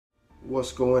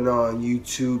What's going on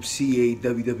YouTube?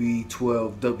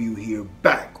 CAWWE12W here,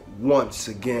 back once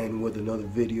again with another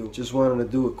video. Just wanted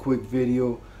to do a quick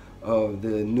video of the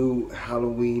new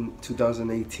Halloween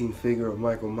 2018 figure of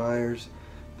Michael Myers,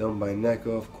 done by Neca,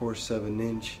 of course,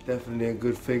 7-inch. Definitely a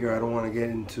good figure. I don't want to get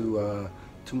into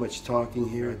too much talking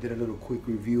here. I did a little quick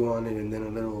review on it and then a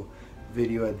little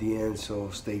video at the end, so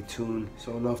stay tuned.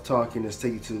 So enough talking, let's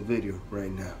take you to the video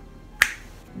right now.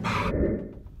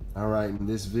 Alright, in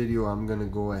this video I'm gonna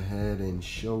go ahead and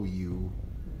show you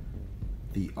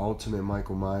the ultimate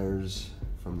Michael Myers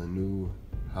from the new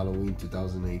Halloween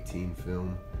 2018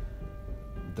 film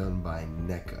done by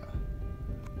Neca.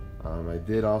 I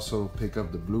did also pick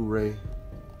up the Blu-ray,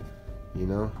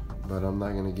 but I'm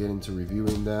not gonna get into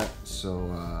reviewing that,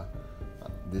 so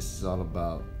this is all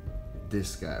about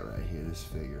this guy right here, this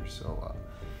figure. So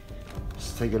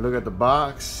let's take a look at the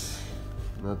box.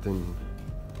 Nothing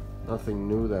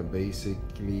new that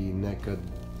basically Neca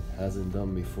hasn't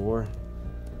done before.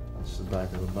 That's the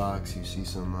back of the box. You see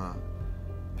some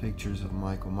pictures of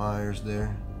Michael Myers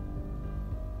there.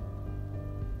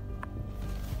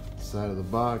 Side of the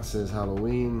box says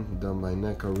Halloween, done by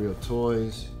Neca Real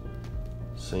Toys.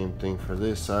 Same thing for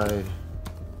this side.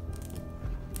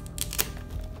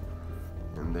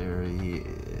 And there he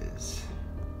is.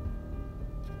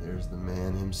 There's the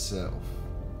man himself,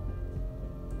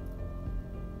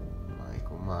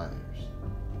 Myers.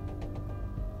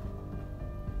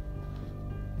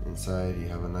 Inside you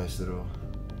have a nice little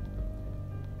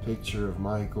picture of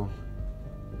Michael.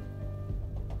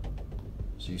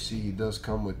 So you see he does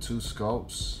come with two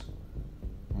sculpts,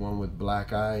 one with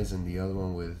black eyes and the other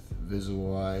one with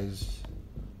visible eyes,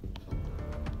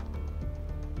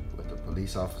 with the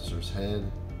police officer's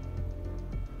head,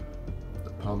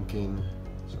 the pumpkin,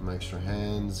 some extra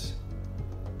hands,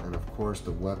 and of course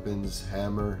the weapons,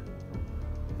 hammer,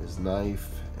 his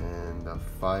knife, and a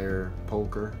fire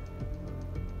poker.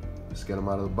 Let's get him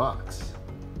out of the box.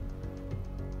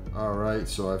 Alright,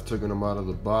 so I've taken him out of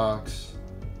the box,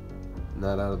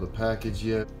 not out of the package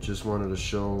yet. Just wanted to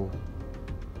show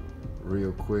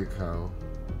real quick how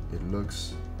it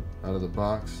looks out of the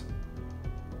box,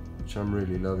 which I'm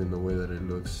really loving the way that it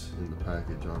looks in the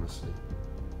package, honestly.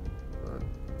 But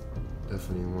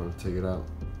definitely want to take it out.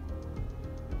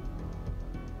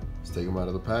 Let's take him out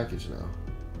of the package now.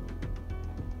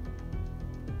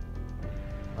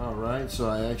 Alright, so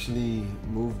I actually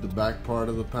moved the back part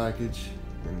of the package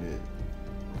and it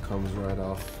comes right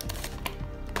off,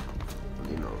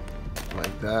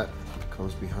 like that.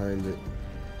 Comes behind it.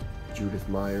 Judith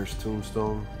Myers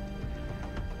tombstone.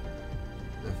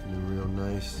 Definitely real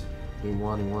nice. Been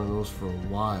wanting one of those for a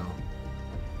while,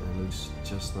 and it looks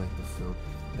just like the film.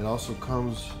 It also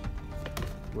comes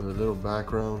with a little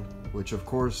background, which of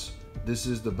course this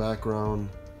is the background,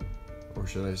 or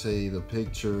should I say the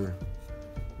picture,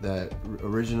 that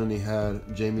originally had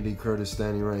Jamie Lee Curtis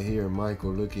standing right here and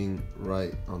Michael looking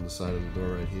right on the side of the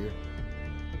door right here.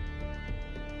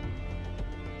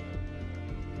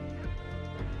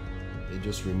 They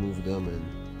just removed them and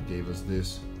gave us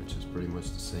this, which is pretty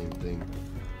much the same thing.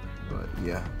 But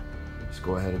yeah, let's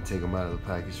go ahead and take them out of the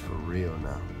package for real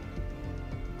now.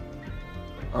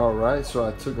 Alright, so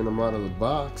I took them out of the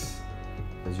box.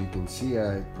 As you can see,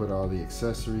 I put all the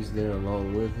accessories there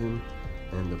along with him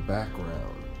and the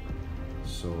background.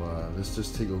 So let's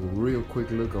just take a real quick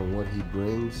look on what he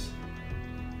brings.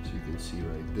 So you can see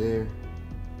right there,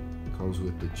 comes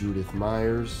with the Judith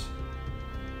Myers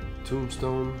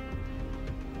tombstone,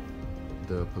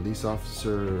 the police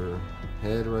officer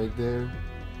head right there,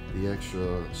 the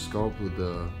extra sculpt with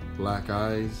the black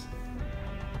eyes,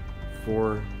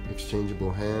 4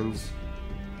 exchangeable hands,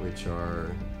 which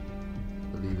are,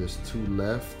 I believe there's 2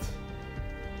 left,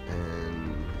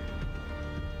 and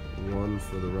 1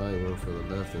 for the right, 1 for the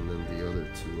left, and then the other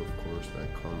 2, of course,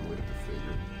 that come with the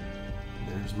figure.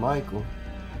 There's Michael.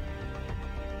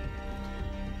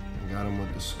 I got him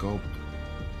with the sculpt.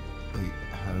 It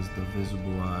has the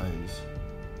visible eyes.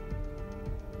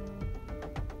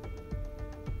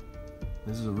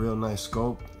 This is a real nice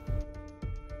sculpt.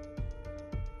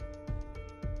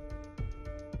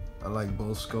 I like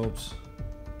both sculpts,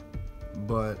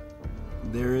 but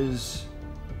there is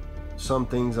some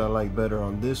things I like better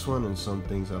on this one and some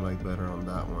things I like better on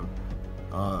that one.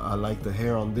 I like the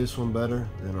hair on this one better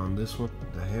than on this one.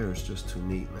 The hair is just too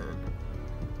neat, man.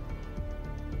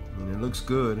 I mean, it looks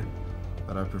good,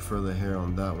 but I prefer the hair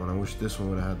on that one. I wish this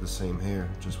one would have had the same hair,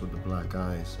 just with the black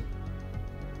eyes.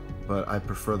 But I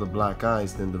prefer the black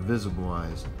eyes than the visible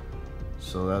eyes.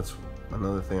 So that's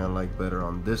another thing I like better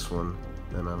on this one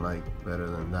than I like better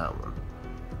than that one.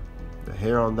 The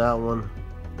hair on that one,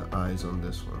 the eyes on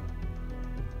this one.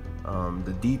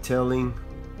 The detailing,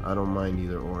 I don't mind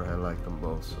either or. I like them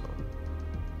both. So,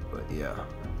 but yeah,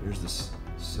 here's this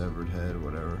severed head,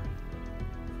 whatever,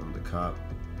 from the cop.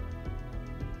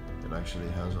 It actually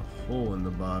has a hole in the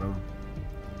bottom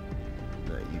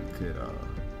that you could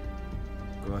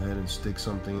go ahead and stick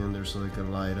something in there so it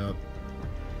can light up.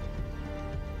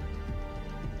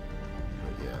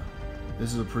 But yeah,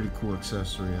 this is a pretty cool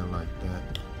accessory. I like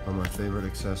that. But my favorite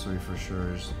accessory for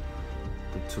sure is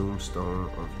the tombstone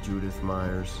of Judith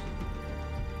Myers.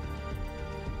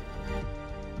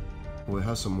 Well, it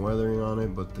has some weathering on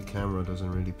it, but the camera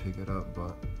doesn't really pick it up.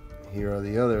 But here are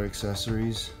the other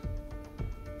accessories: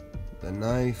 the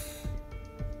knife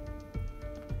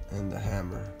and the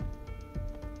hammer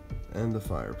and the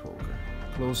fire poker.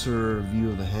 Closer view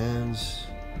of the hands.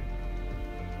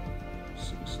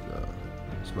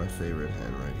 It's my favorite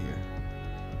hand right here.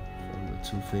 From the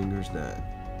two fingers that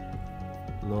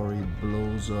Laurie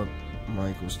blows up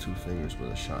Michael's two fingers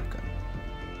with a shotgun.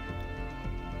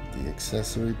 The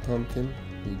accessory pumpkin,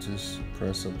 you just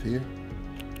press up here.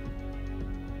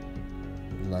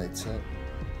 It lights up.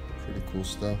 Pretty cool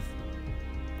stuff.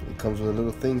 It comes with a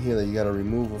little thing here that you gotta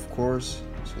remove, of course,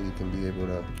 so you can be able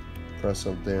to press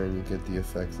up there and you get the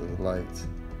effect of the lights.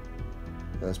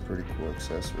 That's pretty cool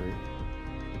accessory.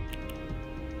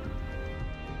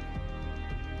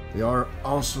 We are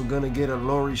also gonna get a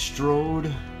Laurie Strode.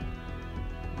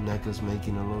 Neca's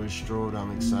making a Laurie Strode.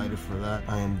 I'm excited for that.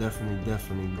 I am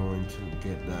definitely going to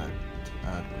get that to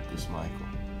add with this Michael.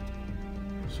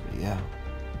 So yeah.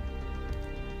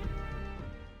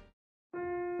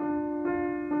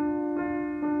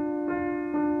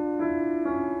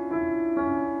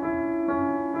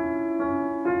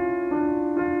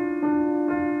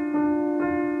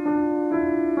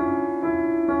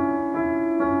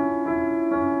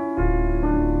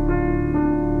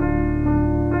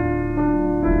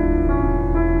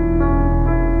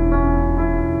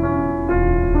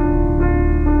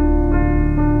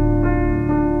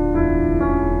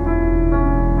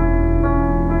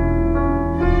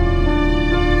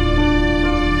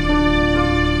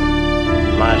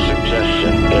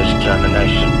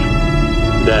 Termination.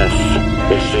 Death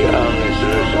is the only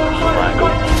solution for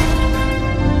Michael.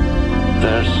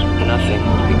 There's nothing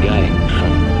to be gained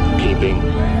from keeping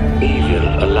evil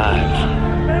alive.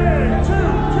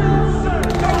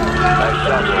 A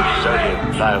shot of sodium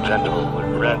thiopental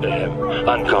would render him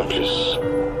unconscious.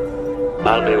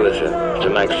 I'll be with him to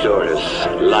make sure his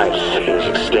light is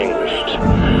extinguished.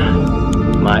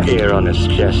 My ear on his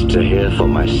chest to hear for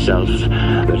myself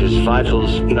that his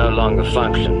vitals no longer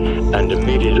function, and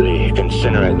immediately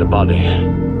incinerate the body.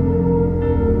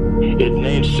 It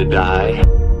needs to die.